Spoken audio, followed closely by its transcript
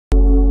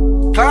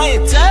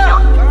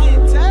clientele.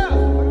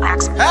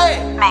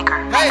 Hey,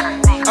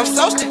 I'm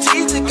so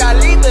strategic, I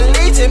lead the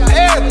legion,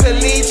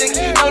 paraplegic.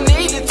 No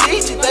need to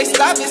teach it, they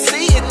stop and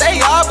see it, they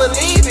all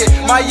believe it.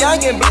 My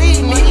youngin'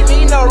 bleed, need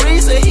me no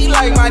reason, he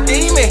like my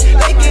demon.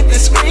 They get the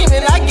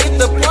screaming, I get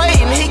the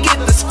praying, he get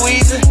the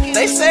squeezing.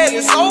 They said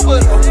it's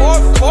over, the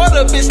fourth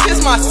quarter, bitch,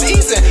 this my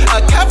season. A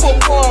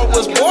Capricorn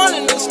was born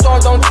in the storm,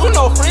 don't do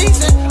no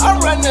freezing. I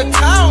run the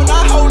town,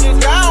 I hold it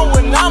down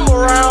when I'm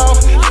around.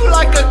 You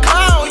like a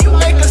clown, you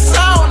make a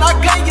sound, I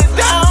gun you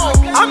down.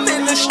 I'm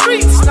in the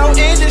streets, no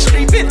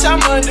industry, bitch,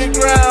 I'm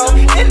underground.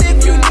 And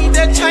if you need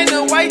that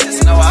China white,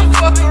 just know I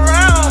fuck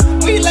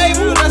around. We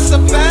labeled us a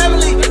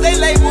family, they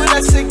labeled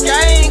us a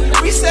gang.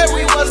 We said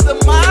we was the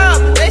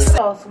mob, they said.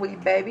 Hello,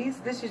 sweet babies.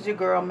 This is your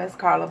girl,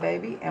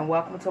 Ms.Carlababys, and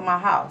welcome to my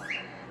house.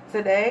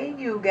 Today,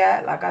 you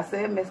got, like I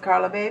said,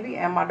 Ms.Carlababys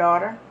and my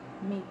daughter,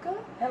 Mika.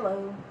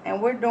 Hello.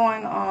 and we're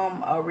doing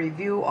a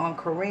review on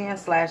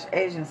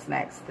Korean/Asian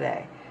snacks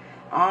today.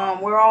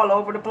 We're all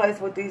over the place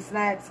with these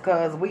snacks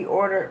because we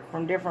ordered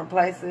from different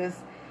places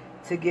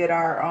to get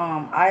our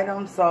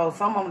items. So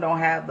some of them don't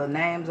have the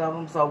names of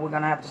them, so we're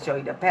going to have to show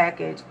you the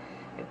package.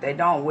 If they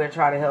don't, we'll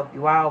try to help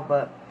you out.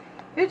 But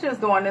we're just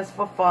doing this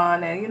for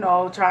fun and, you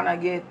know, trying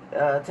to get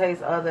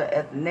taste other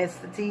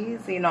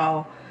ethnicities, you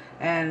know,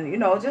 and, you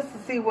know, just to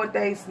see what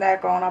they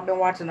snack on. I've been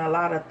watching a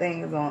lot of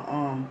things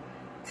on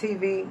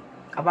TV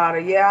about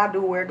it. Yeah, I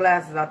do wear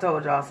glasses, I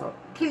told y'all, so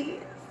please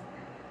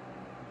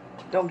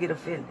don't get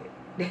offended.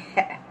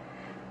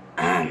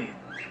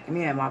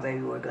 Me and my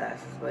baby wear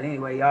glasses, but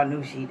anyway, y'all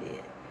knew she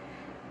did.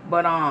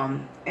 But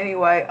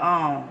anyway,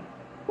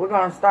 we're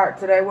gonna start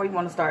today. Where you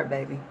want to start,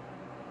 baby?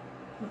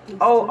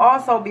 Oh,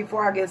 also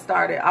before I get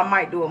started, I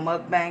might do a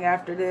mukbang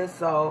after this.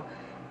 So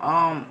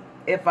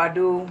if I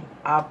do,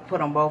 I'll put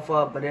them both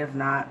up. But if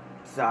not,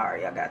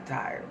 sorry, I got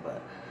tired.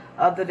 But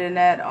other than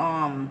that,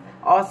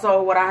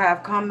 also what I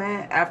have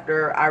coming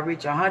after I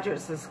reach 100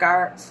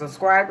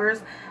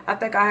 subscribers, I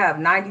think I have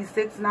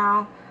 96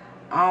 now.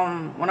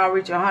 When I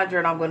reach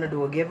 100, I'm gonna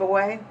do a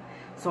giveaway.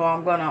 So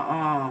I'm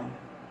gonna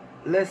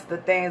list the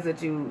things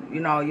that you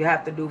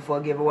have to do for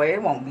a giveaway.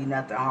 It won't be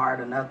nothing hard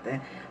or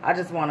nothing. I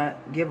just want to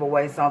give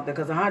away something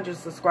because 100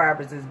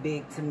 subscribers is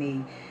big to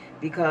me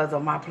because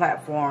of my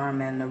platform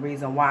and the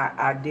reason why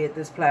I did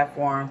this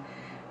platform.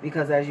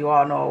 Because as you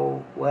all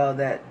know, well,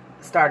 that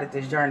started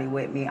this journey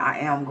with me, I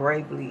am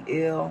gravely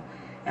ill.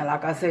 And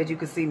like I said, you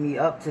can see me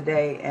up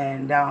today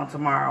and down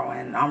tomorrow.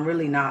 And I'm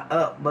really not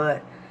up,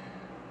 but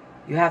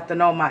you have to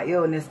know my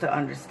illness to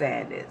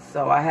understand it.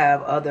 So I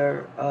have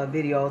other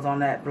videos on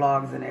that,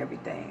 vlogs and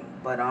everything.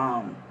 But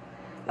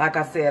like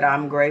I said,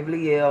 I'm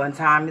gravely ill and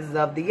time is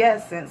of the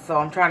essence. So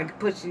I'm trying to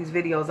push these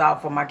videos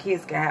out for my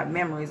kids can have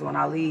memories when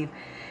I leave.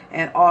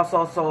 And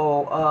also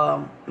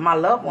so my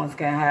loved ones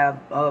can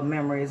have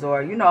memories,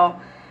 or, you know,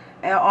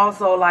 and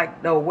also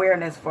like the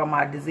awareness for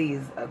my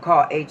disease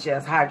called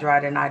HS,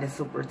 hidradenitis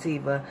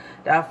suppurativa,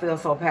 that I feel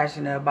so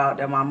passionate about,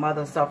 that my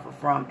mother suffered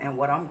from and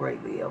what I'm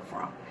greatly ill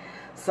from.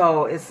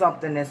 So it's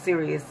something that's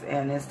serious,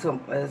 and it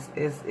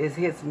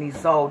hits me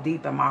so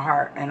deep in my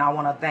heart. And I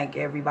want to thank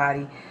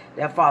everybody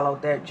that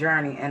followed that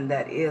journey and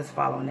that is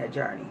following that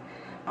journey.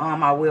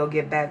 I will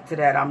get back to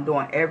that. I'm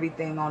doing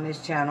everything on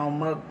this channel,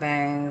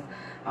 mukbangs.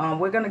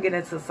 We're going to get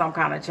into some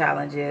kind of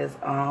challenges.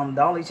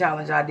 The only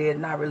challenge I did,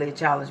 not really a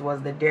challenge,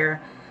 was the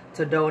dare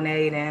to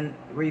donate and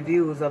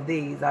reviews of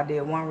these. I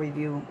did one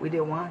review. We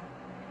did one?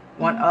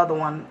 One other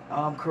one,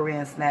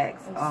 Korean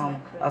snacks,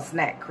 a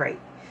snack crate.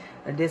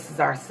 This is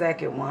our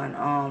second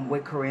one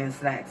with Korean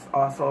snacks,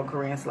 also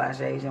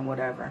Korean/Asian,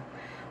 whatever.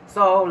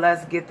 So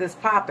let's get this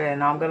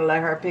popping. I'm going to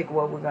let her pick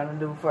what we're going to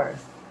do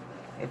first,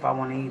 if I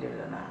want to eat it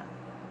or not.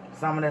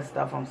 Some of this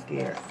stuff I'm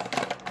scared.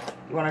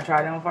 You want to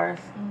try them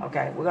first?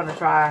 Okay, we're going to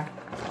try.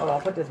 Hold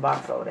on, put this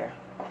box over there.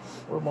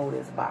 We'll move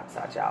this box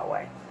out y'all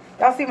way.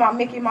 Y'all see my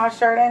Mickey Mouse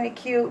shirt? Ain't it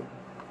cute?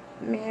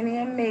 Minnie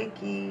and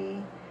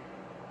Mickey.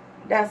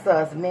 That's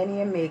us,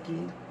 Minnie and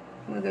Mickey.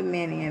 Look at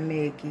Minnie and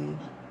Mickey.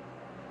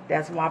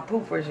 That's my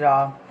poopers,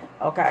 y'all.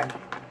 Okay.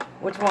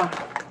 Which one?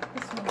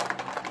 This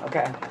one.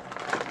 Okay.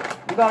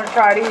 We're going to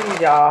try these,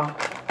 y'all.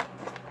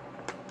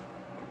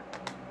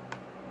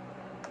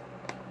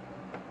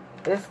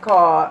 It's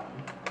called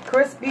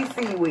Crispy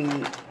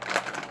Seaweed.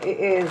 It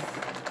is,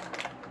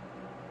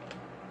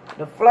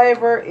 the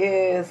flavor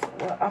is,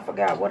 well, I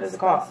forgot, what is it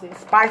called?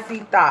 Spicy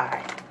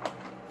thigh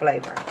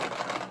flavor.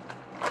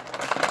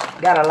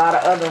 Got a lot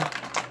of other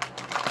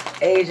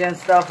Asian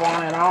stuff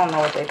on it. I don't know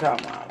what they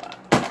talking about.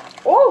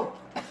 Oh,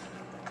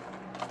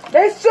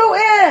 they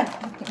shooting!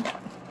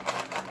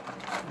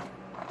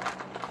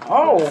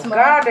 Oh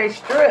God, they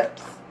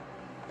strips.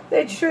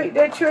 They tricked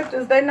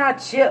us. They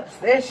not chips.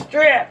 They're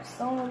strips.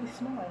 Don't really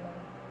smell like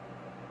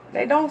that.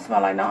 They don't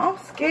smell like that. I'm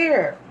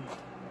scared.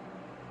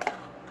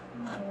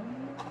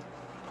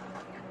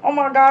 Oh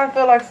my God, I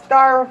feel like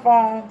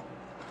styrofoam.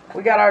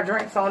 We got our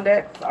drinks on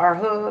deck, our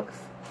hugs.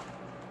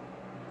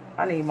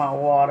 I need my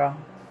water.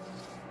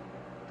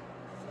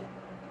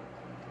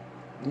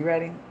 You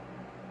ready?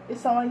 It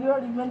sounds like you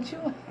already been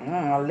chewing.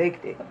 I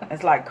licked it.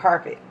 It's like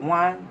carpet.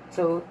 1,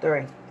 2,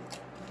 3.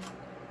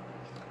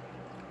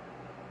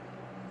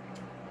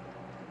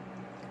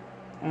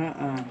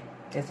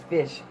 It's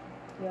fish.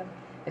 Yeah.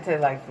 It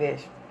tastes like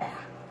fish.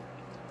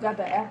 Got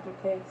the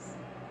aftertaste.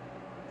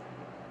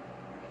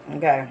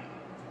 Okay.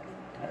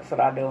 That's what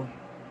I do.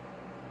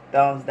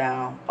 Thumbs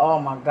down. Oh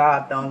my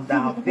God, thumbs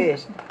down.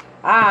 Fish.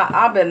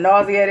 I've been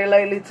nauseated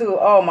lately too.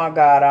 Oh my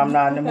God, I'm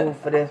not in the mood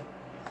for this.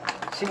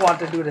 She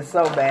wants to do this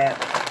so bad.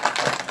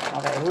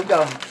 Okay, here we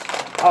go.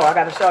 Oh, I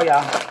gotta show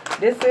y'all.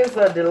 This is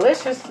a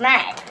delicious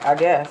snack, I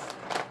guess.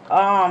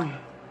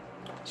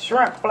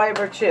 Shrimp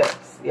flavored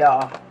chips,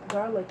 y'all.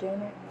 Garlic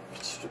in it.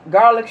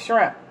 Garlic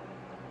shrimp.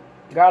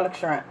 Garlic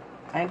shrimp.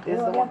 Ain't this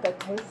Oh, the I one? got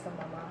the taste in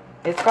my mouth.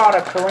 It's called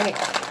a Korean.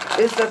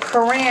 It's a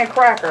Korean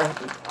cracker.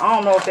 I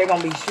don't know if they're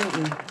gonna be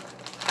shooting.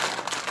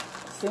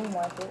 Seem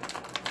like it.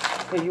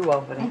 Here you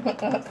over there.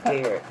 I'm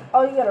scared.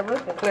 Oh, you gotta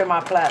rip it. Clear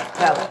my palate.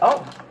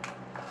 Oh,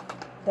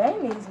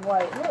 Dang, these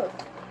white. Look.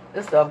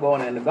 this stuff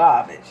going in the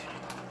garbage.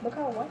 Look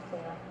how white they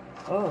are.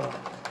 Oh.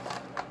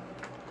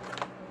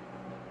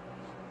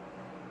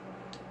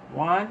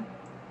 1,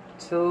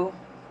 2,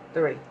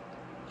 3.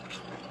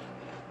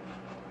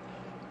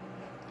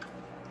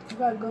 You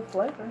got good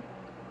flavor.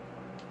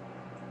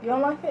 You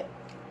don't like it?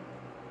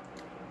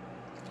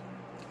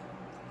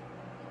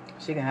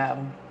 She can have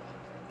them.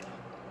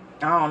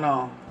 I don't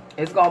know.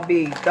 It's gonna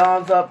be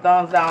thumbs up,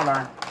 thumbs down,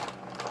 or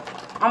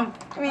I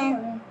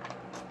mean,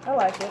 I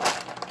like it.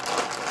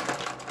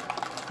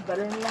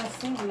 Better than that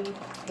seaweed.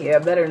 yeah,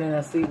 better than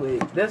a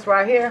seaweed. This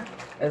right here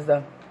is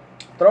the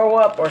throw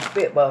up or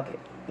spit bucket.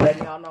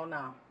 Letting y'all know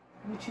now.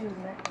 You choose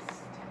next.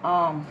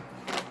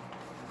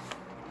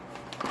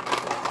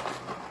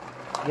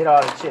 Get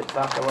all the chips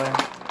out the way.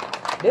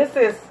 This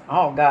is,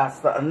 oh God,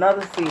 so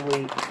another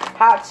seaweed.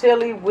 Hot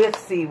chili with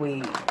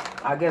seaweed.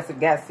 I guess it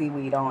got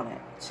seaweed on it.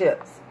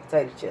 Chips.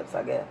 Potato chips,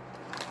 I guess.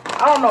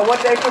 I don't know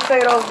what they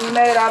potatoes be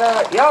made out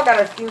of. Y'all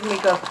gotta excuse me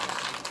because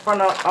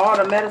from all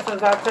the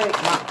medicines I take,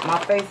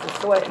 my face is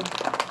sweating.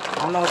 I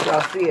don't know if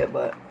y'all see it,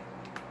 but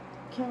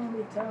Can't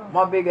really tell.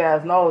 my big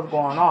ass nose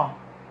going off.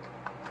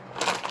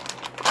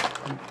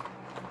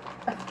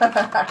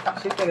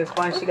 She think it's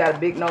funny she got a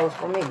big nose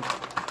for me.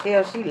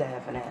 Hell, she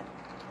laughing at.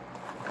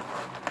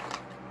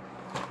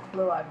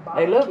 Look like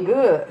They look barbecue.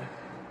 good.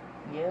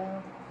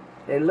 Yeah.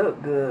 They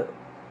look good.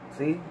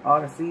 See?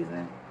 All the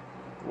seasoning.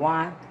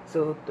 1,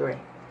 2, 3.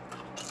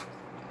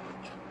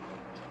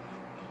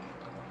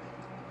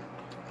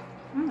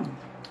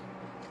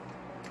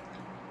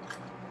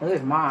 This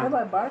is mine. They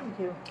like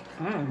barbecue.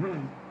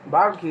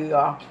 Barbecue,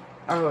 y'all.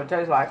 That's what it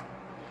tastes like.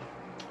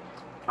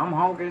 I'm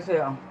hungry as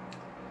hell.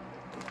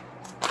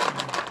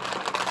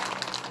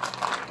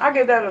 I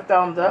give that a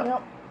thumbs up.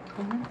 Yep.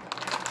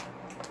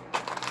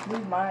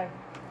 These mine.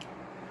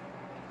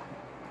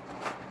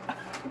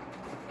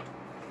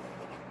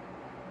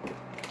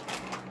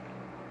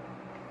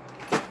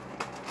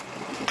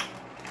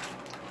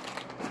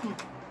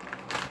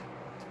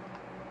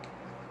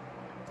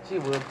 She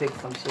will pick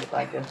some shit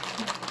like this.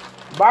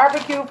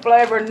 Barbecue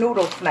flavored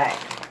noodle snack.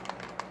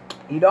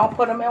 You don't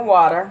put them in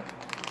water.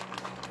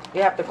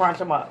 You have to crunch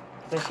them up.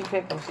 Since she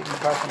picked them, she can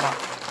crunch them up.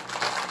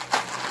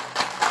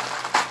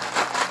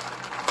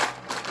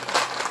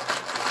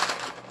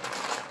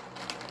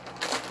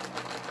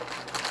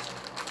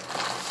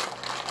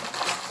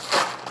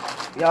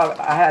 Y'all,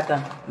 I had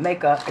to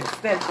make an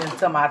extension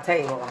to my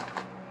table.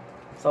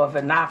 So if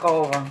it knock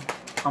over,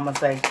 I'm going to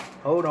say,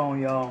 hold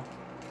on, y'all.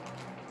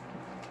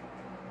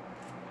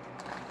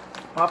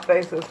 My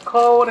face is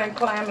cold and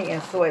clammy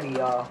and sweaty,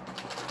 y'all.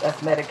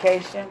 That's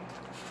medication.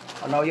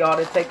 I know y'all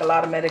that take a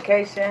lot of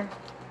medication.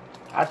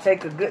 I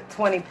take a good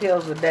 20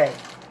 pills a day.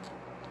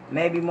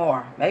 Maybe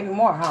more. Maybe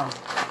more, huh?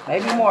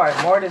 Maybe more.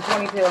 More than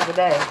 20 pills a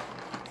day.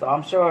 So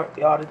I'm sure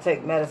y'all that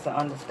take medicine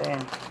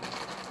understand.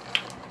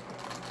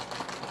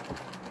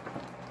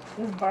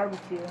 This is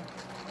barbecue,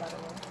 by the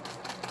way.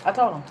 I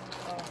told them.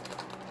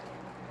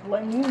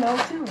 Letting you know,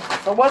 too.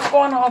 So what's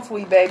going on,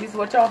 sweet babies?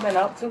 What y'all been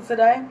up to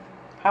today?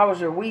 How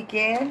was your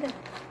weekend?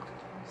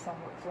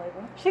 Somewhat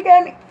flavor. She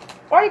gave me...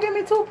 Why you give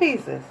me 2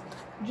 pieces?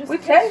 Just We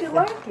in case you tasted.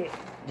 like it.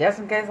 Just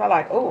in case I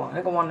like... Oh,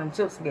 I got one of them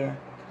chips again.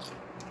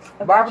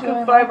 I Barbecue bet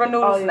you flavor ain't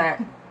noodle like it.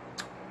 snack.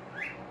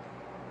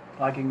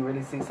 Like you can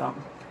really see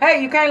something.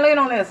 Hey, you can't lean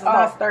on this. It's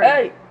not sturdy.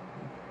 Hey.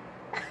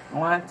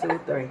 1, 2,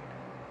 3.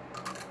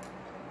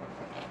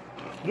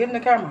 Get in the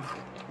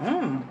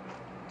camera.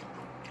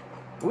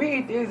 We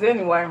eat these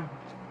anyway.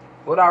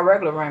 With our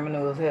regular ramen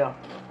noodles here.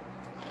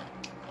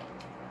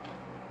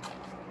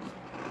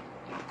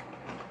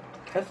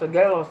 It's a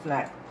Galo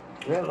snack.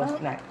 Galo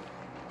snack.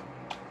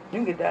 You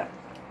can get that.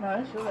 No,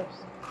 it's yours.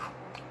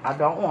 I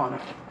don't want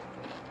it.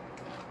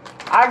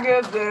 I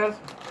give this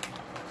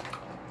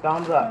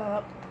thumbs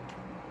up.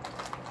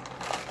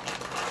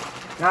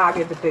 Now I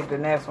get to pick the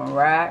next one,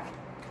 right?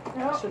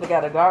 Yep. Should have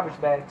got a garbage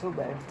bag too,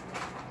 baby.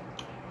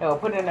 Yo,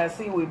 put it in that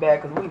seaweed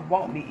bag because we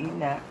won't be eating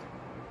that.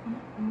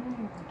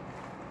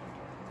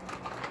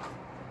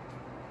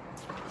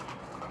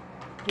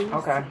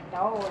 Okay.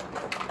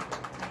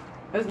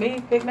 It's me,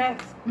 Big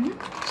Macs.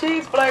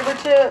 Cheese flavored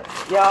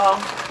chips, y'all.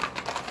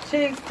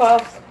 Cheese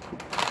puffs.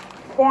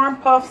 Corn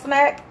puff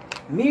snack.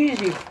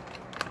 Miji.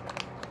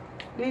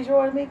 These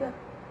yours, Mika?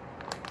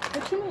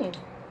 What you mean?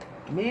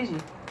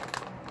 Miji.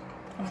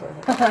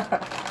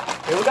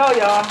 Here we go,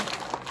 y'all.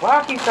 Why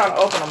I keep trying to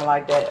open them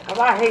like that? Because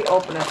I hate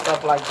opening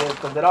stuff like this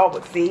because it all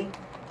would see.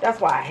 That's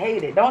why I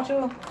hate it, don't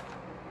you?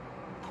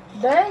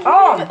 Dang.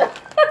 Oh.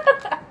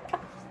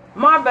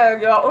 My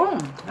bag, y'all.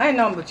 Ain't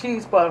nothing but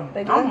cheese puff.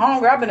 I'm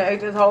hungry. I've been ate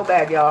this whole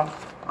bag, y'all.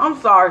 I'm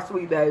sorry,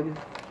 sweet baby.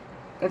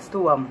 It's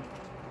two of them.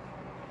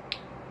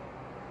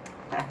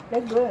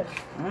 They're good.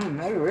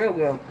 They're real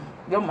good.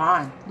 You're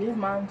mine. These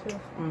mine too.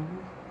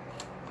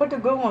 Put the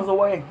good ones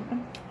away.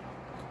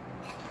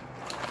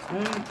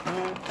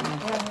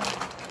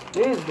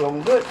 These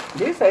are good.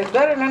 These taste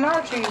better than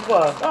our cheese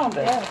puffs, don't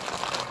they? Yeah.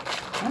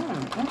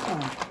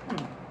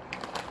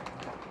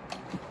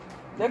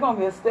 They're gonna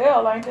get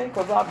stale, ain't they?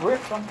 Because I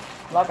bricked them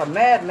like a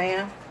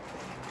madman.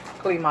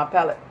 Clean my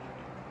palate.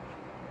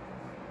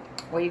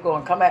 Where you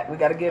going? Come back. We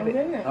gotta give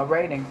it a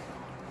rating.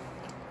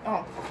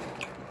 Oh.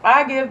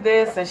 I give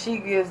this and she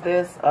gives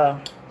this a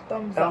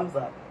Thumbs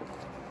up.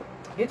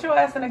 Get your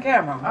ass in the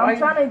camera. I'm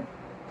trying to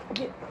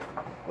get.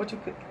 What you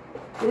pick?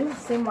 These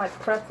seem like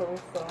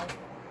pretzels, so.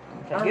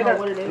 Okay, I don't know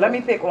what it is. Let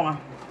me pick one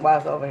while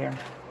it's over here.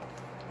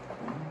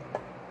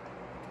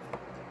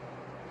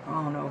 I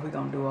don't know if we're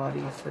gonna do all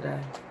these today.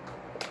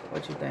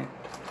 What you think?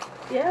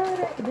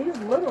 Yeah, these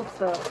little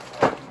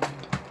stuff.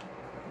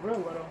 Real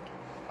little.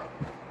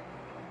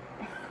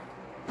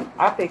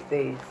 I picked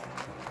these.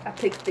 I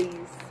picked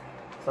these.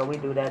 So we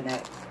do that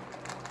next.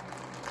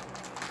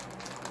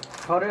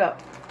 Hold it up.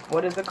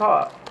 What is it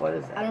called? What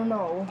is it? I don't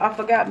know. I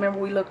forgot. Remember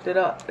we looked it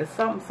up. It's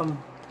something.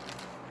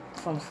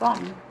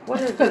 What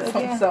is it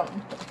again?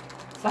 something.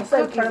 Some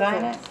cookies,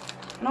 ain't it?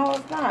 No,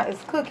 it's not.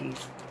 It's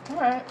cookies.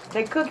 Alright.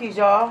 They cookies,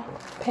 y'all.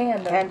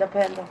 Panda. Panda.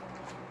 Panda.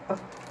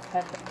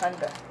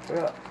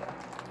 Yeah.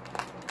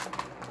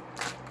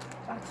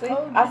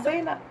 I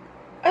seen that.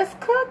 It's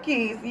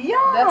cookies.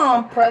 Yum. That's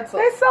some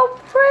pretzels. They're so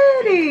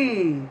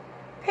pretty.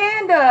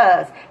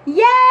 Pandas.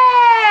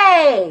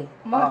 Yay!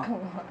 Come on.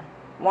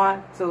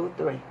 1, 2,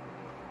 3.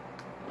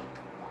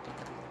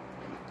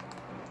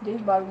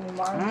 These bother me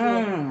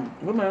mine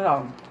Give me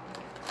another.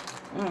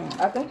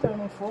 I think there are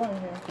only 4 in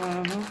here.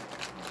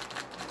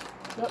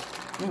 Yep.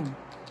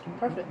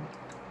 Perfect.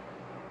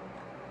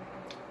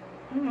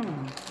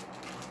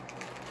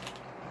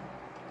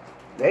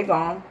 They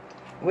gone.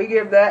 We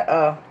give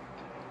that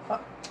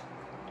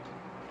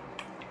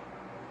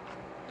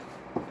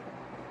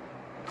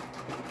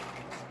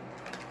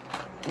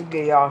we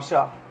give y'all a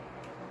shot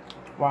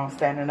while I'm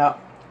standing up.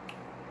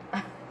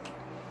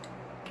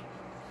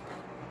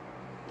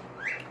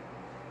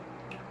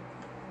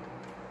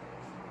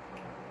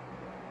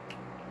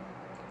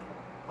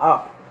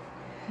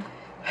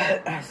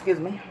 Excuse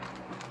me.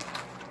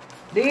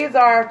 These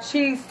are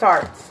cheese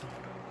tarts.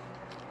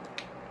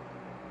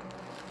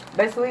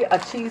 Basically a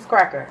cheese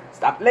cracker.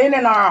 Stop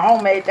leaning on our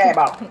homemade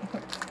table.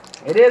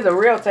 It is a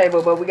real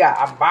table, but we got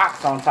a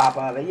box on top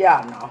of it.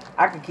 Y'all know.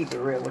 I can keep it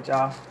real with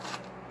y'all.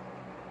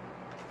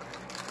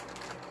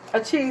 A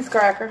cheese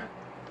cracker.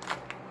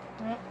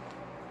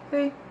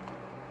 See?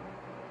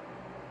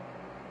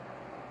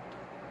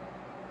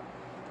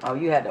 Oh,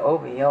 you had to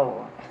open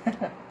yours.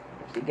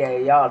 She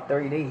gave y'all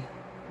 3D.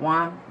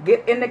 1.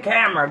 Get in the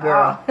camera,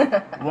 girl.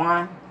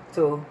 1,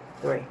 2,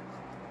 3.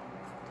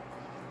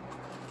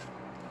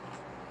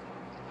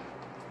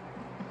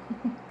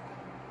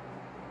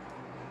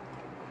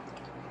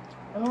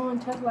 I don't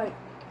want to taste like.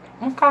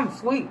 It's kind of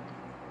sweet.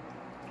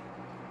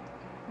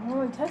 I don't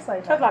want to taste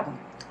like Tastes that. like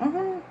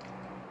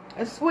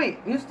It's sweet.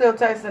 You still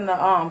tasting the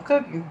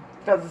cookie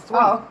because it's sweet.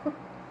 Oh.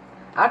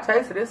 I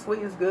tasted it. It's sweet.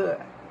 It's good.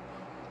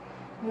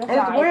 That's It's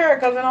alright. weird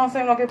because it don't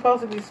seem like it's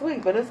supposed to be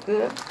sweet, but it's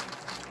good.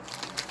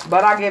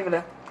 But I give it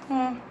a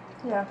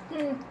Yeah.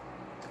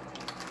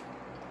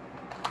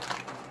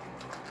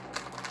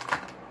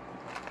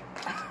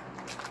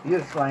 You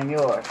explain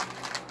yours.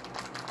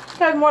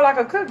 Tastes more like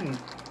a cookie.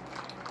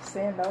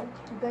 Sando,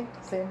 you think?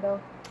 Sando.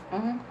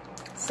 Sando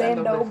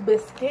Sando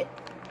biscuit.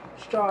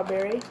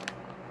 Strawberry.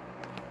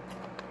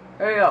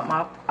 Hurry up,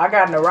 I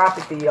got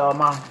neuropathy, y'all.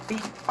 My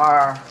feet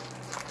are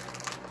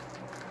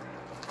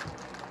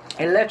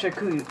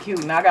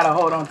electrocuting. I gotta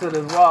hold on to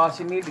this wall.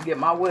 She needs to get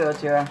my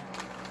wheelchair.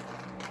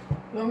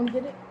 You want me to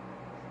get it?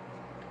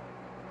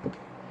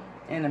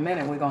 In a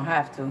minute, we're gonna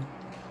have to.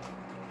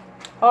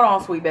 Hold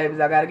on, sweet babies.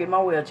 I gotta get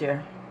my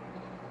wheelchair.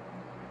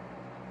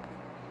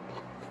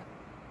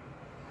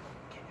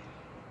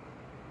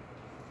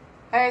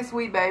 Hey,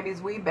 sweet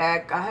babies, we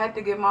back. I had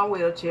to get my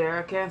wheelchair.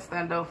 I can't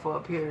stand up for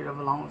a period of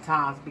a long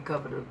time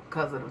because of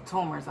the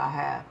tumors I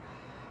have.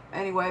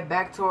 Anyway,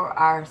 back to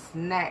our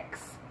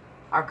snacks,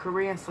 our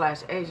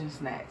Korean/Asian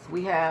snacks.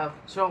 We have,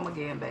 show them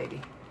again,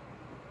 baby.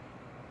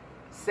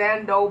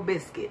 Sando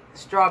biscuit,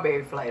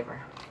 strawberry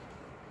flavor.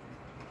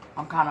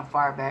 I'm kind of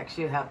far back.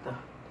 She'll have to.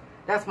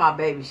 That's my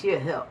baby. She'll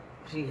help.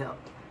 She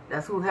helped.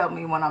 That's who helped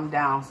me when I'm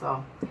down.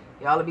 So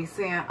y'all will be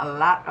seeing a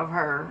lot of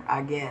her,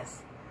 I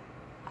guess.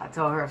 I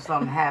told her if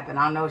something happened,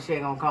 I know she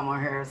ain't gonna come on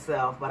here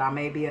herself, but I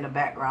may be in the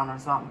background or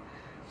something.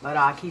 But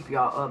I'll keep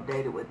y'all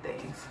updated with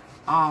things.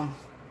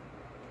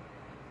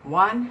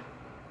 1,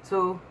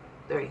 2,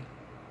 3.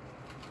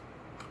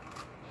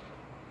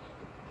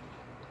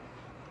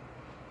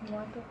 You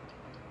want that?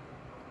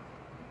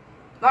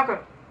 Like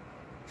a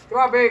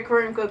strawberry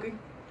cream cookie.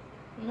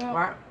 No.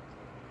 Right?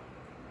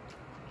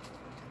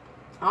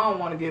 I don't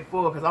want to get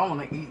full because I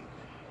want to eat.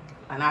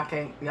 And I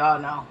can't. Y'all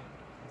know.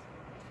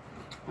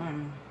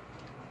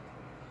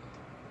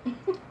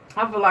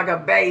 I feel like a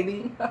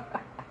baby.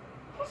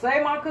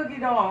 Save my cookie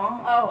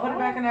dough. Oh, Put it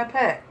back in that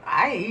pack.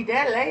 I eat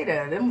that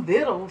later. Them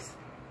vittles.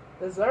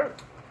 Dessert.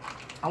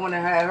 I want to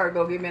have her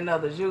go get me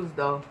another juice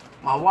though.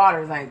 My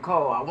waters ain't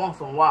cold. I want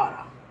some water.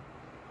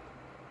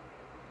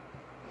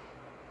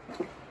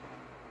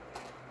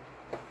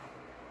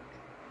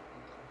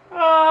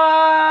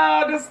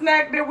 Oh, the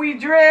snack that we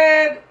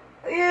dread.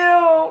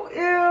 Ew,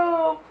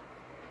 ew.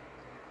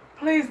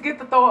 Please get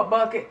the throw up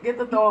bucket. Get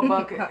the throw up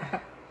bucket.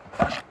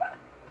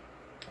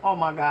 Oh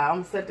my God, I'm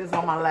gonna set this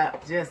on my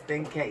lap just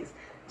in case.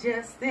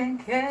 Just in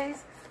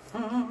case.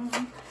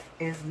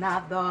 It's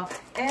not the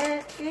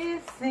air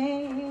it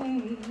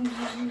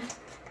seems.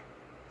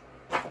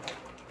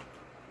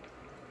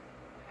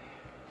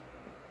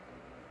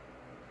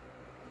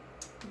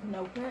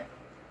 No pet.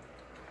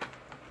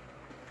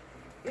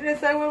 You didn't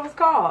say what it was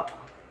called.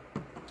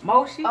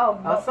 Mochi? Oh,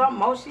 or something?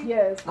 Mochi?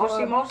 Yes.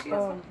 Mochi mochi or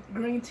something?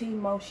 Green tea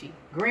mochi.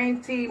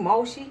 Green tea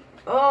mochi?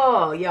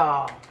 Oh,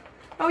 y'all.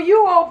 No,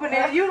 you opened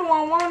it. You the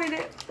one wanted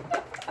it.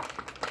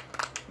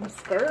 I'm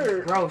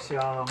scared. Gross,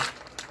 y'all.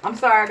 I'm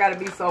sorry I gotta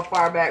be so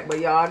far back, but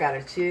y'all, I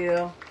gotta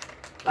chill.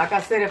 Like I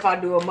said, if I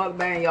do a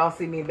mukbang, y'all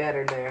see me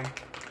better there.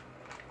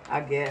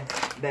 I guess.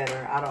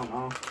 Better. I don't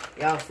know.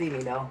 Y'all see me,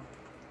 though.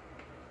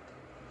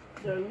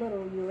 They're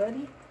little. You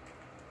ready?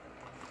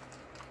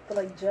 They're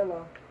like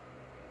Jello.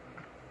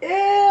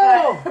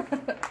 Ew!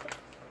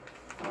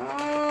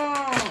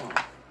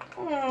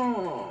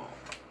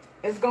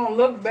 It's gonna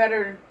look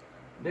better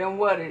than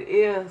what it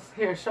is.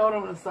 Here, show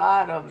them the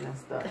side of it and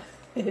stuff.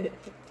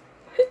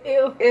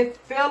 Ew. It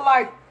feel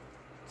like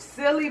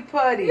silly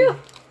putty. Ew.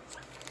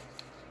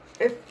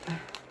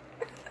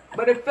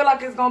 But it feel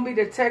like it's gonna be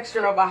the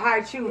texture of a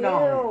high chew,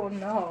 don't it? Ew,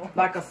 no.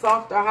 Like a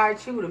softer high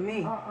chew to me.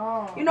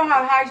 You know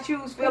how high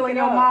chews feel in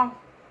your mouth?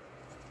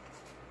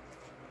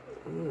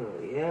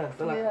 Ooh, yeah.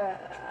 Feel like,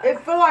 it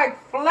feel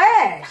like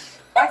flesh.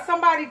 Like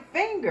somebody's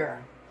finger.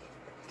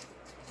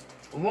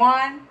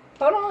 1.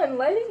 Hold on,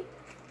 lady.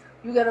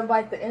 You gotta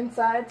bite the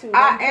inside too.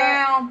 I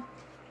am.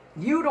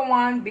 You the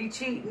one be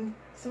cheating.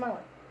 Smell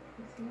it.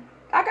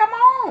 I got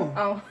my own.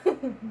 Oh.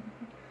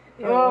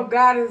 Oh,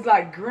 God, it's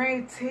like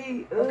green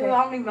tea. Ugh, Okay.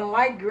 I don't even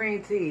like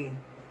green tea.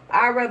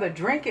 I'd rather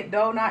drink it,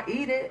 though, not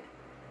eat it.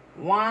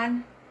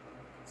 1,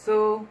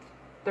 2,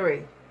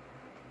 3.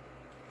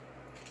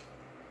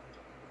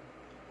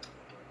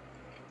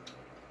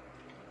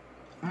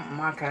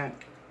 I can't.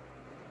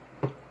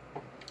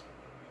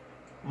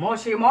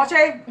 Mochi,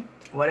 mochi,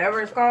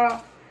 whatever it's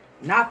called,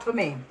 not for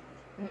me.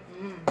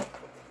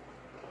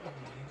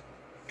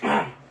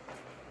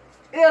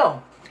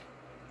 Ew.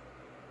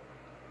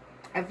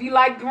 If you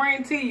like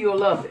green tea, you'll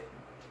love it.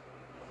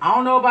 I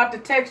don't know about the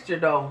texture,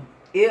 though.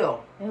 Ew.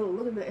 Ew,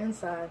 look at the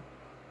inside.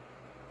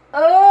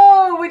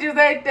 Oh, we just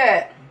ate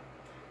that.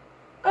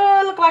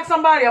 Oh, it look like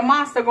somebody, a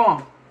monster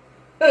going.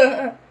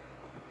 I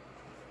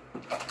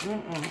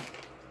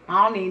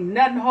don't need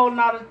nothing holding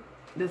out of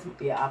this.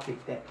 Yeah, I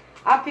picked that.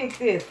 I picked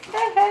this.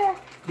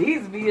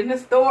 These be in the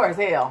stores,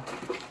 hell.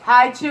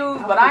 High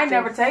chews, but I ain't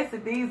never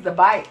tasted these, the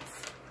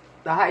bites.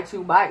 The high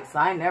chew bites.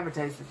 I ain't never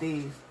tasted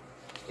these.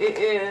 It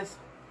is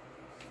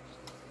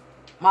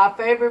my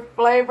favorite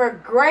flavor,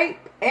 grape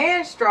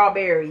and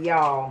strawberry,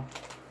 y'all.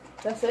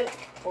 That's it?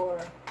 Or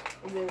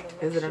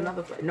is it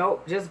another flavor?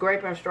 Nope, just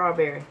grape and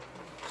strawberry.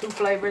 2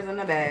 flavors in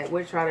the bag.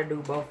 We'll try to do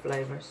both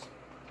flavors.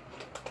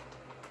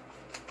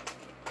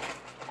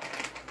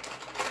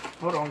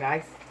 Hold on,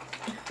 guys.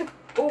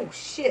 Oh,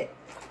 shit.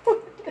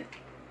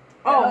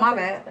 Oh, my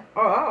bad.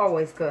 Oh, I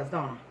always cuss,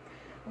 don't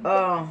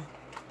I?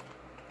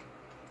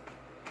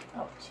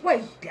 Oh,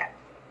 wait. God.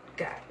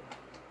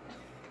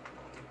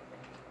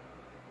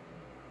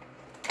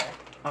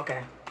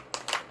 Okay.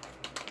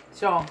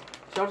 Show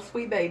the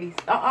sweet babies.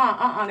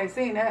 They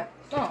seen that.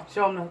 Oh.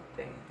 Show them the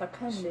thing. I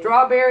kinda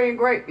Strawberry and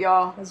grape,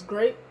 y'all. It's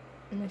grape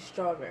and it's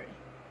strawberry.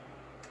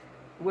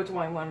 Which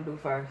one you want to do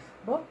first?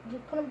 Both.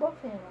 Just put them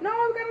both in. No,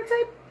 we're going to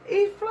take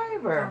each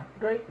flavor. Oh,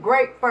 grape.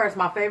 Grape first.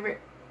 My favorite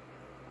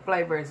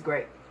flavor is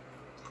grape.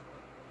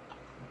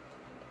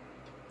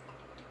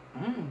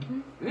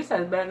 You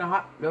said it's better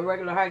than the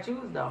regular high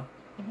chews, though.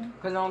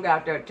 Because it don't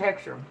got that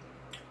texture.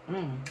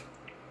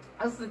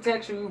 That's the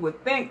texture you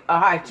would think a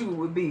high chew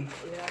would be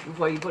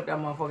before you put that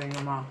motherfucker in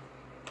your mouth.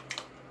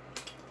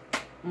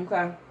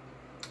 Okay.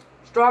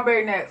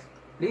 Strawberry next.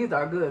 These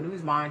are good.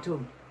 These mine,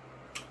 too.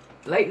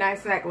 Late night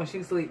snack when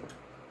she sleep.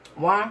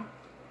 1.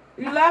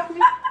 You left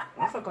me?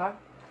 That's okay.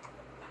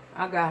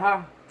 I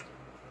got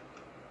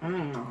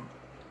her.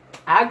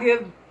 I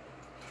give...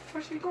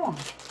 Where's she going?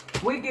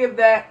 We give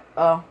that,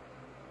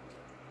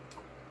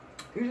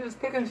 you just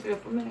picking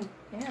shit for me.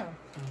 Yeah.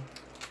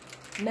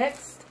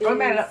 Next is... Wait a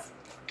minute.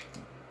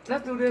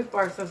 Let's do this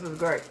first since it's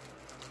great.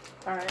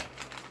 Alright.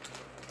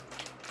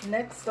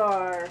 Next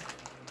are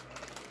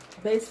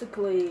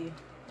basically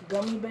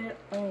gummy bear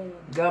and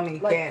gummy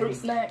like candy. Fruit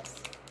snacks.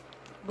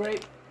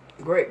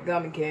 Grape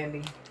gummy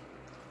candy.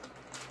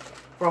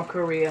 From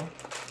Korea.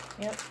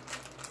 Yep.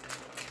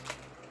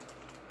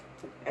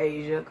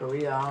 Asia,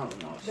 Korea, I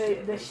don't know.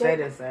 They say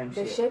the same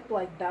they're shit. shaped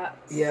like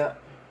dots. Yeah.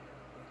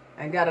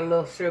 And got a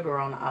little sugar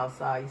on the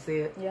outside. You see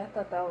it? Yeah, I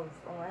thought that was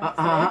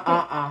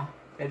alright.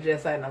 It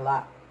just ain't a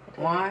lot.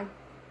 Okay. 1,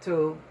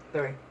 2,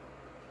 3.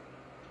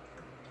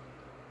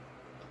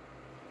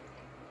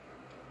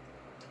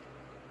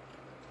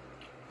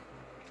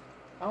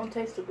 I don't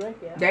taste the grape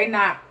yet. They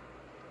not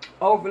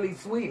overly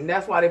sweet, and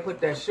that's why they put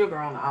that sugar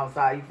on the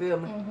outside. You feel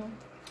me? Mm-hmm.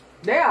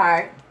 They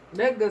alright.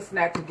 They're a good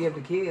snack to give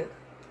the kids.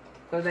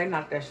 Because they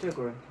not that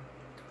sugary.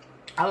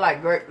 I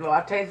like grape. Well,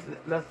 I taste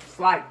the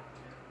slight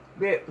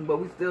bit, but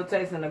we still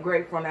tasting the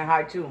grape from that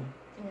high too.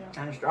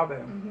 Yeah. And the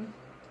strawberry.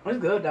 Mm-hmm. It's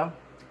good though.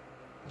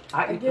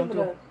 I eat them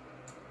too.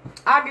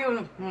 I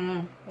give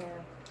them.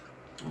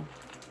 Yeah.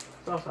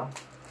 So.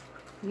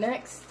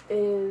 Next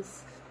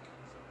is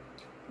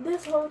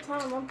this whole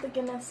time I'm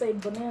thinking that say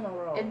banana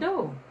roll. It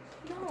do.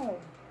 No.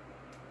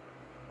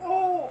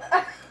 Oh.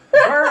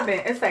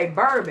 Bourbon. It say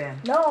bourbon.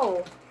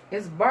 No.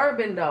 It's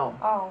bourbon though.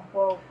 Oh,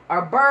 well.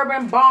 A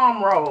bourbon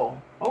bomb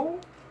roll. Oh.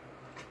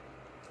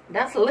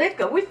 That's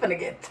liquor. We finna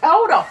get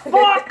towed the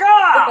fuck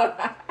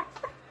up.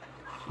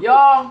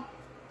 Y'all,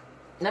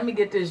 let me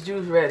get this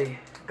juice ready.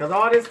 Because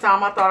all this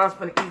time I thought I was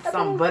finna eat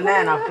some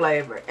banana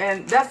flavor.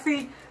 And that's,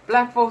 see,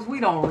 black folks, we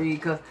don't read.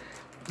 Because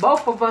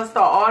both of us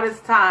thought all this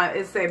time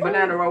it said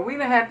banana roll. We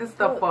done had this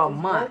stuff for a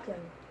month.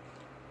 Broken.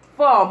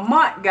 For a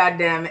month,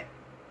 goddammit.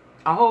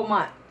 A whole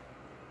month.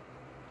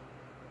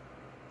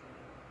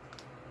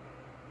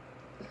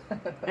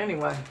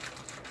 Anyway,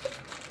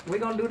 we're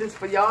going to do this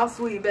for y'all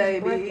sweet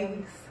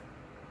babies.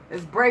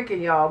 It's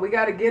breaking, y'all. We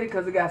got to get it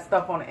because it got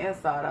stuff on the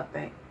inside, I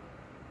think.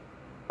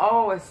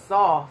 Oh, it's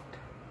soft.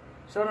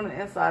 Show them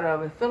the inside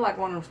of it. It feel like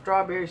one of them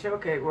strawberry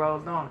shortcake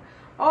rolls, don't it?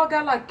 Oh, it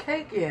got like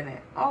cake in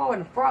it. Oh,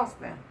 and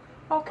frosting.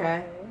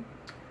 Okay.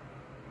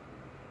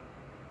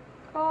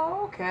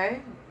 Oh,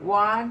 okay.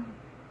 1,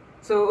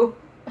 2.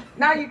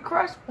 Now you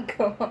crush.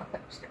 Come on.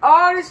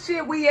 All this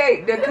shit we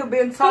ate that could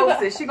been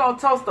toasted. She gonna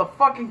toast a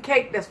fucking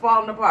cake that's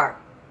falling apart.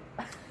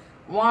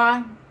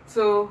 1,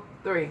 2,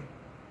 3.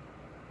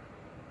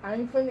 I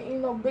ain't finna eat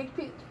no big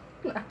piece.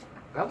 Go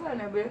ahead,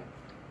 that bit.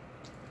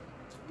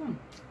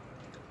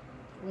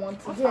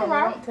 Once again, it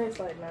don't taste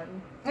like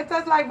nothing. It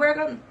tastes like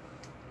regular.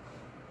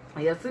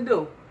 Yes, it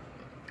do.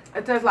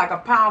 It tastes like a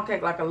pound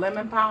cake, like a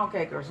lemon pound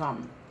cake or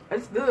something.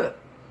 It's good.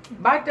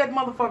 Bite that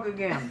motherfucker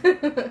again.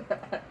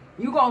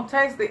 You gonna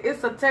taste it.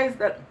 It's a taste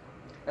that...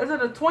 Is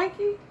it a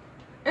Twinkie?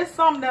 It's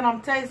something that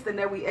I'm tasting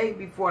that we ate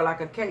before,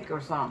 like a cake or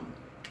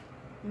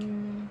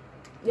something.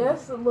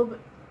 Yes, a little bit.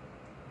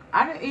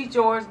 I didn't eat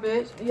yours,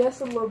 bitch.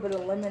 Yes, a little bit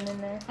of lemon in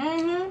there.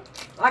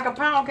 Like a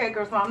pound cake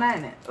or something,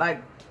 ain't it?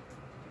 Like...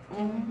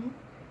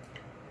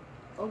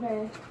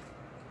 Okay.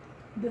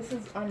 This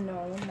is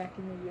unknown. Not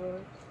gonna be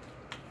yours.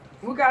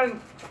 We got it.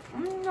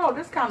 No,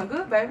 this kind of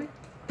good, baby.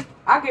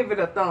 I give it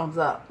a thumbs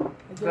up.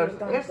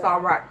 It's all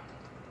right.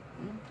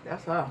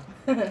 That's her.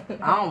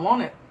 I don't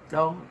want it,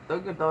 though.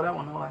 You can throw that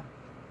one away.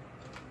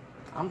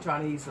 I'm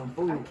trying to eat some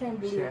food. I can't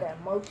believe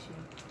that mochi.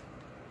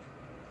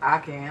 I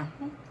can.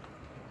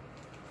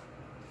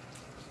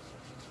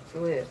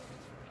 Go ahead.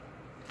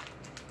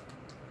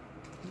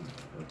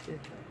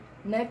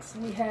 Next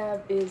we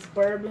have is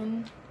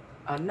bourbon.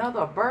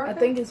 Another bourbon? I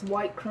think it's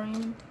white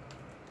cream.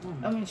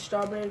 I mean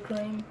strawberry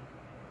cream.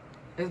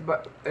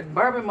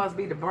 Bourbon must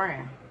be the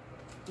brand.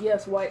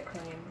 Yes, white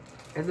cream.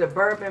 Is it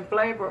bourbon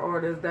flavor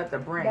or is that the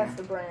brand? That's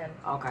the brand.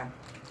 Okay.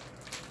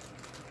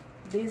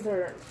 These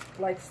are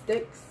like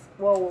sticks.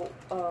 Well,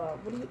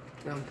 what do you?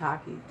 Them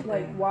Taki.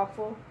 Like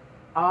waffle.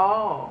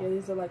 Oh. Yeah,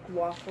 these are like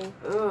waffle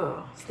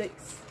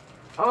sticks.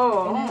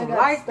 Oh, I don't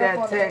like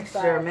that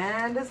texture,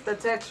 man. This is the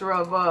texture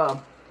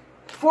of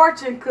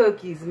fortune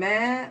cookies,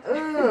 man.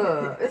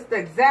 Ugh. It's the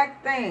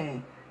exact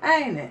thing,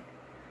 ain't it?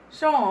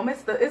 Show them.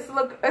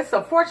 It's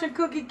a fortune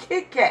cookie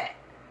Kit Kat.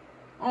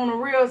 On the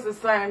real, it's the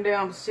same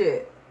damn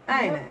shit,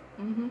 ain't it?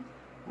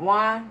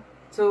 1,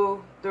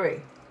 2,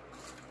 3.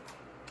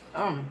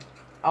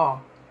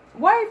 Oh,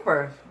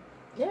 wafers.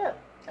 Yeah,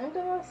 ain't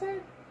that what I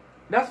said?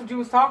 That's what you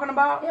was talking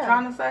about? Yeah.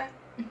 Trying to say?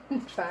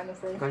 Trying to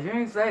say. Because you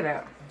didn't say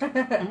that.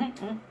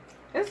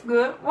 It's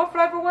good. What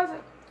flavor was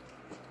it?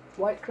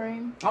 White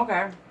cream.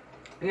 Okay.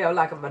 Yeah,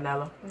 like a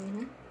vanilla.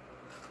 It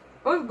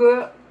was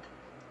good.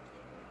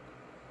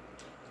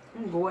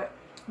 Good.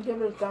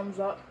 Give it a thumbs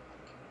up.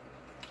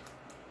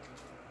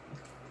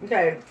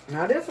 Okay,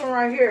 now this one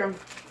right here,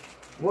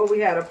 what we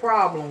had a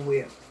problem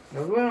with.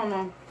 Because we don't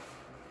know.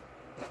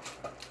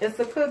 It's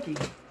a cookie.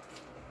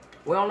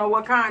 We don't know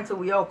what kind till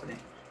we open it.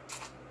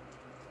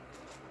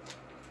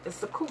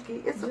 It's a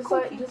cookie. It's a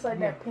cookie. Just like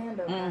that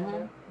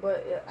panda.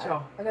 But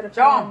Show. I got a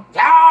Show feeling. 'em. Show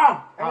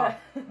 'em.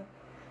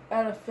 I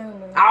got a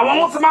feeling. I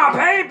want some more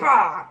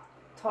paper.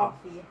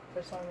 Toffee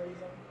for some reason.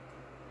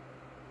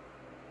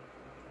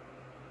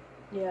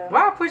 Yeah.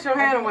 Why push your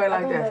hand away I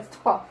like think that? That's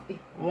toffee.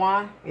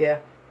 1, yeah.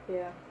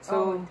 Yeah.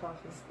 2,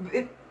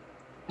 Toffee.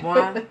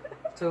 1,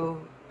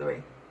 2,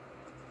 3.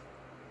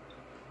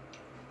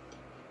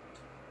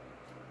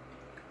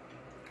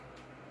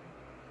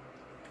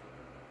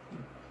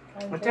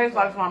 It tastes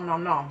like something I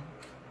don't know.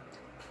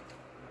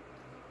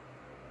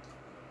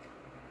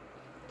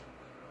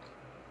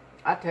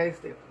 I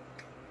taste it.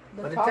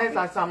 But it tastes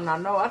like something I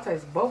know. I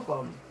taste both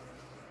of them.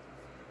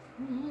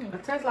 Mm-hmm.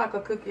 It tastes like a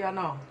cookie I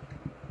know.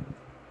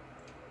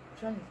 I'm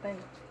trying to think.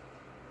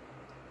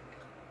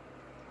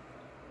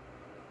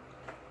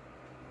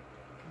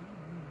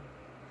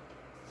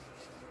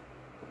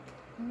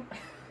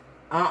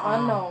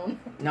 Unknown.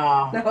 No,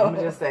 I'm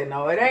just say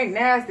no. It ain't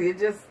nasty. It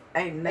just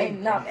ain't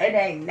Nathan. It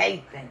ain't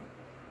Nathan.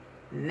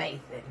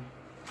 Nathan.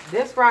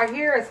 This right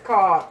here is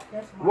called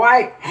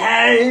White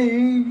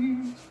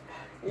Haim.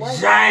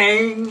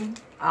 Zane.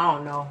 I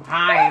don't know.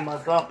 Haim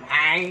or something.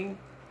 Haim.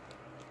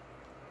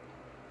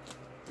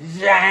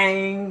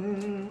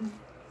 Zane.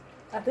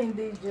 I think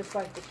these just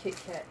like the Kit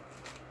Kat.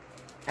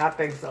 I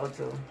think so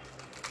too.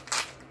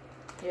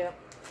 Yep.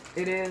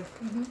 It is?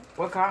 Mm-hmm.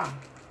 What kind?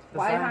 The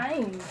White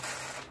same? Haim.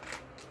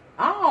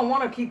 I don't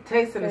want to keep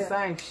tasting the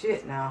same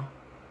shit now.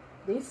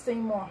 These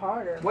seem more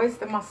harder.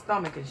 Wasting my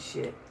stomach and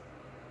shit.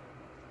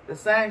 The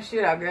same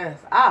shit, I guess.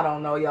 I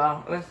don't know,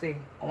 y'all. Let's see.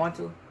 1,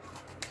 2.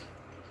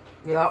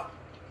 Yep.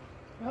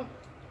 Yep.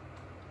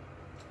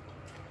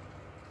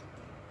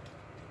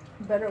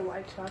 Better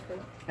white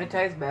chocolate. It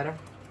tastes better.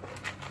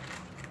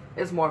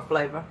 It's more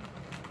flavor.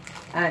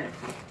 Ain't it?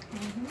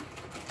 Mm-hmm.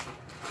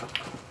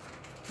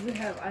 You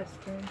have ice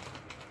cream.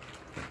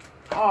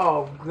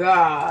 Oh,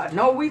 God.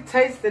 No, we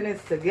tasting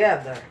this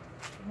together.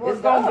 Well,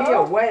 it's going to be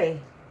a way.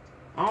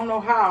 I don't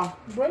know how.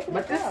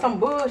 But this some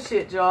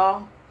bullshit,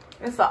 y'all.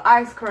 It's an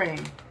ice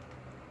cream.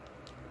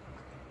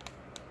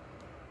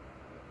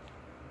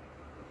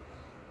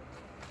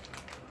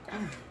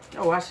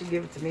 Oh, I should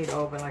give it to me to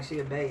open like she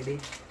a baby.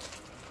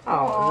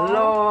 Oh, aww.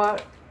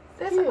 Lord.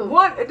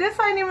 This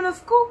ain't even a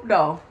scoop,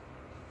 though.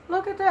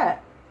 Look at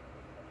that.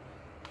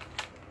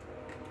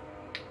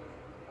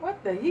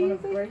 What the You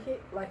heck? break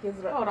it? Like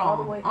it's Hold all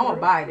on. the way I'm going through?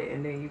 to bite it,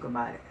 and then you can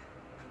bite it.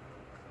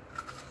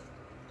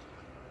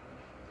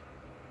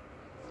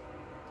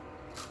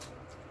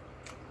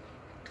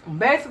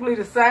 Basically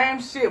the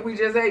same shit we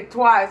just ate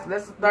twice.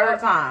 That's the third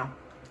time.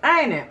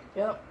 Ain't it?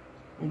 Yep.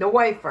 The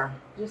wafer.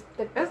 Just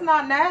thick. It's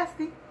not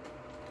nasty.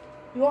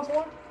 You want some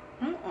more?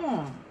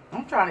 Mm-mm.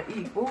 I'm trying to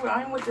eat food.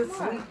 I ain't with this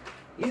sweet.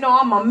 You know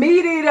I'm a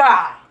meat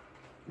eater.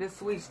 This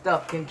sweet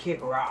stuff can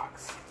kick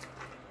rocks.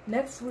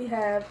 Next we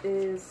have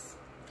is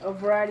a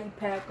variety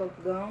pack of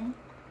gum.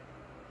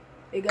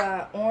 It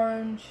got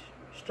orange,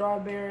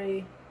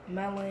 strawberry,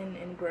 melon,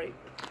 and grape.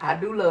 I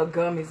do love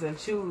gummies and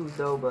chews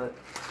though, but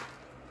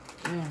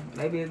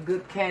maybe a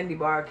good candy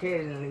bar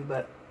occasionally,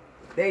 but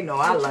they know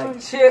I like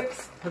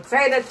chips,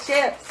 potato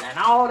chips, and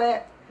all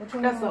that. Which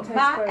one That's you up want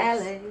my to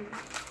taste alley.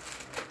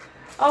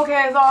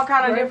 Okay, it's all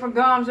kind of Grape? different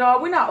gums,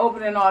 y'all. We're not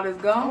opening all this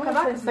gum because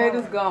I can taste save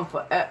mine. this gum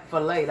for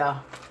later,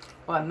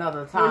 for another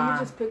Well, time. you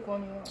just pick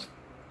one you want.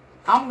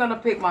 I'm gonna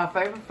pick my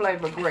favorite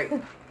flavor, grape,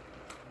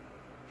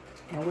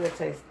 and we'll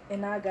taste.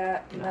 And I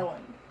got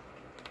melon.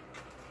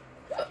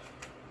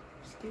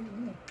 Excuse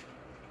me.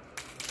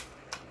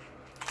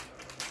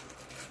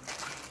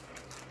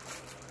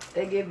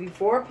 They give you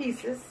 4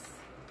 pieces.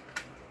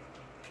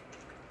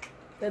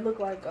 They look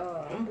like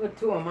I'm gonna put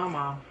 2 in my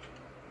mouth.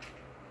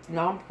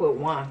 No, I'm gonna put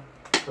 1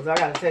 because I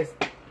gotta taste.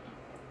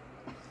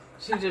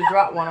 She just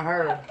dropped one of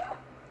hers.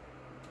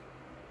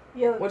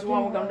 Yeah, Which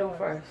one we gonna do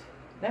first?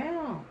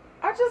 Damn,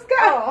 I just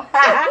got.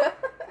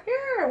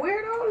 Here,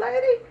 weird old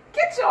lady,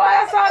 get your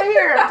ass out of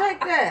here and take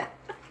that.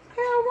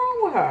 Hell wrong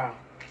with her?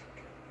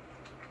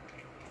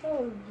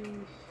 Oh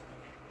jeez.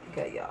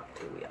 Okay, y'all.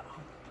 Here we are.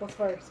 What's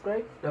first?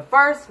 Grape? The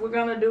first we're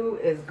gonna do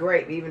is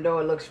grape, even though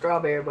it looks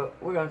strawberry, but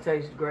we're gonna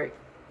taste grape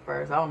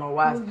first. I don't know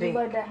why it's pink. You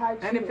like that high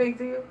Ain't it pink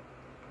to you?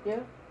 Yeah.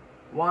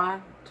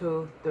 1,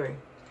 2, 3.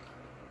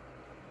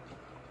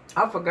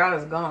 I forgot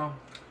it's gone.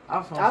 I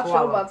was gonna I'll show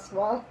swallow. about to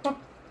swallow.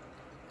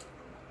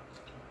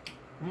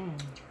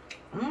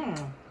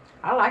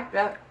 I like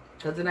that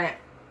because it ain't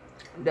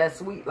that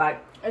sweet.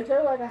 Like It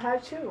tastes like a high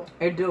chew.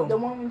 it do. The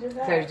one we just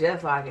had. Tastes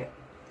just like it.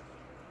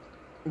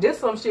 This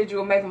some shit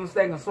you'll make a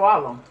mistake and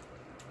swallow.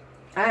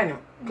 Ain't it?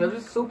 Because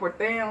it's super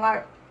thin.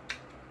 Like,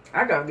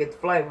 I gotta get the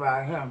flavor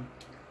out of him.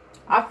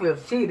 I feel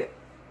cheated.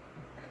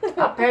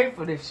 I paid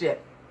for this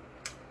shit.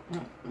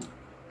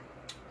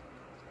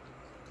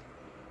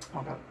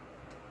 Okay.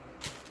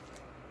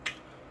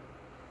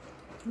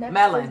 Next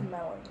Melon. is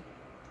melon.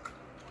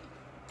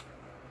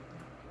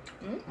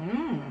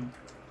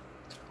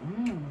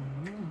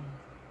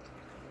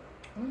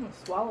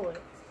 Swallow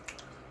it.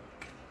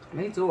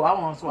 Me too. I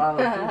want to swallow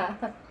it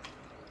too.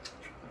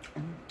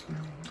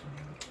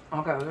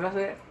 Okay, that's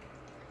it.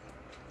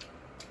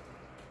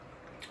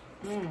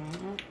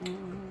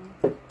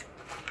 I'm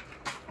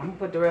gonna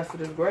put the rest of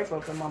this grape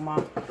up in my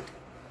mouth.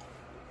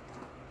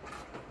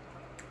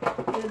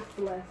 It's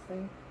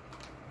blessing.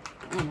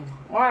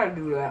 Why did I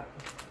do that?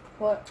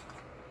 What?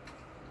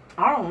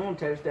 I don't want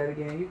to taste that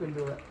again. You can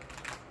do it.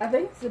 I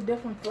think it's a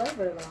different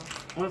flavor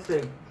though. Let's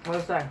see.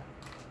 What's that?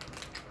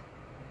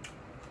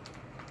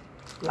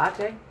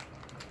 Latte?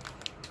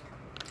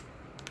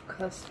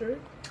 Custard.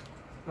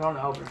 On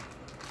the open.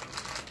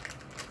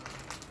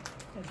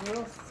 It's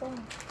real soft.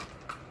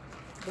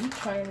 Them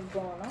trains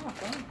going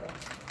off, aren't they?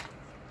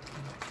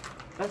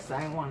 That's the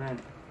same one, ain't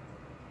it?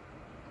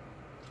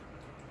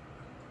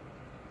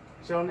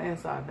 Show on the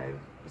inside, baby.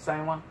 The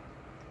same one?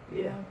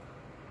 Yeah.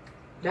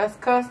 That's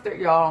custard,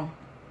 y'all.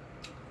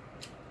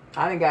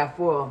 I done got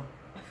full.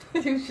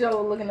 You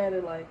sure looking at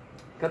it like.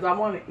 Because I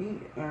want to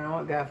eat, and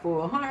I got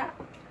full.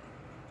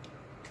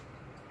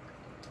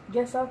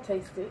 Guess I'll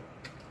taste it.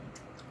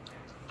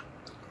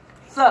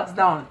 Sucks,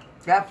 don't it?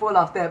 Got full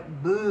off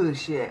that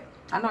bullshit.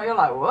 I know you're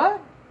like,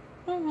 what?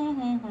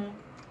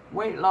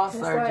 Weight loss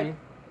surgery.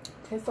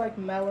 Tastes like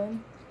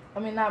melon. I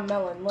mean, not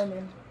melon,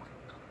 lemon.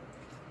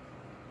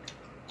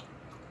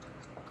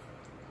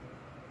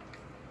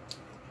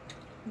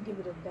 Give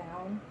it a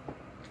down.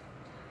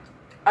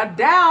 A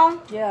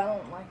down? Yeah, I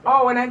don't like it.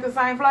 Oh, it ain't the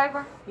same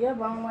flavor? Yeah,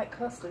 but I don't like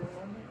custard,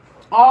 remember?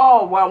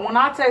 Oh, well, when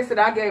I tasted,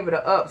 I gave it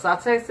a up. So I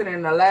tasted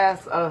in the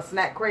last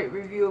snack crate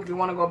review. If you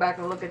want to go back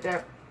and look at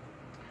that.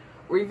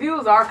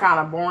 Reviews are kind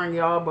of boring,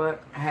 y'all,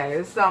 but hey,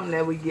 it's something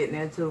that we getting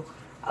into.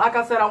 Like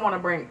I said, I want to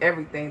bring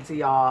everything to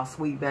y'all,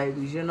 sweet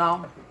babies, you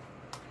know.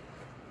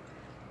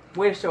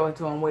 We'll show it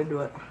to them. We'll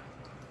do it.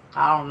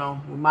 I don't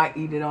know. We might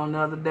eat it on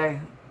another day.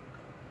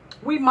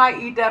 We might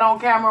eat that on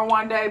camera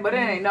one day, but it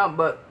ain't nothing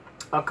but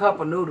a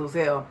cup of noodles.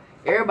 Hell,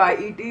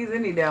 everybody eat these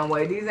any damn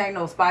way. These ain't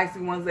no spicy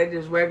ones. They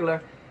just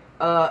regular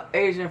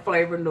Asian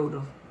flavored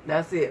noodles.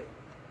 That's it.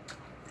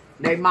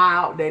 They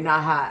mild. They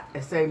not hot.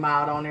 It say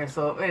mild on there,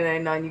 so it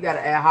ain't nothing. You got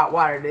to add hot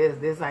water to this.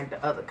 This ain't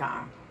the other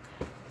kind.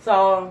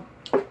 So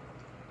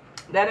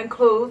that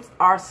includes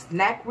our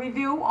snack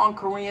review on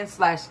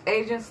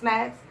Korean/Asian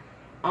snacks.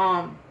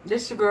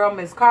 This your girl,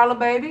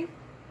 Ms.Carlababys,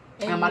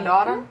 and my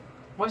daughter.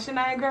 What's your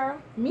name,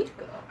 girl?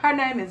 Mika. Her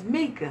name is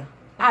Mika.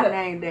 I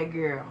named that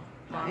girl.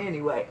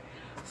 Anyway,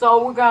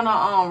 so we're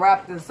gonna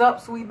wrap this up,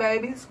 sweet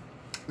babies.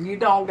 You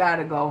don't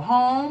gotta go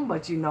home,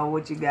 but you know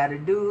what you gotta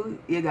do.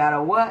 You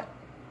gotta what?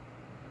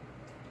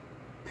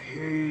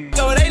 Peace.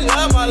 So they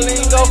love my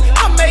lingo.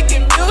 I'm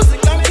making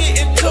music, I'm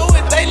getting to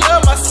it. They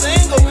love my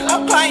single.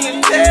 I'm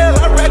clientele,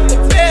 I rap the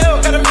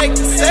bell, gotta make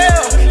the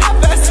sale. I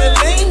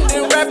Vaseline,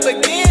 then rap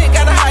again,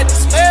 gotta hide the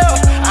smell.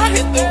 I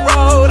hit the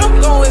road,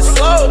 I'm going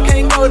slow,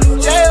 can't go to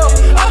jail.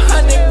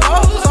 100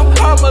 goals, I'm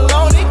Carl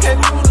Malone,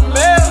 came through the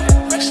mail.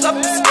 Fresh up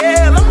the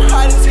scale, I'm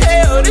hot as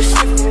hell, this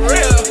shit for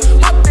real.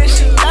 My bitch,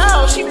 she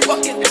down, she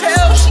fucking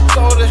tell, she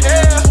go to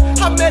hell.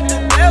 I met the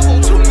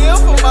devil, 2 mil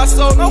for my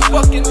soul, no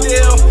fucking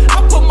deal.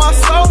 I put my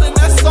soul in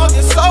that song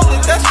and sold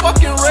it, that's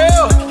fucking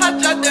real.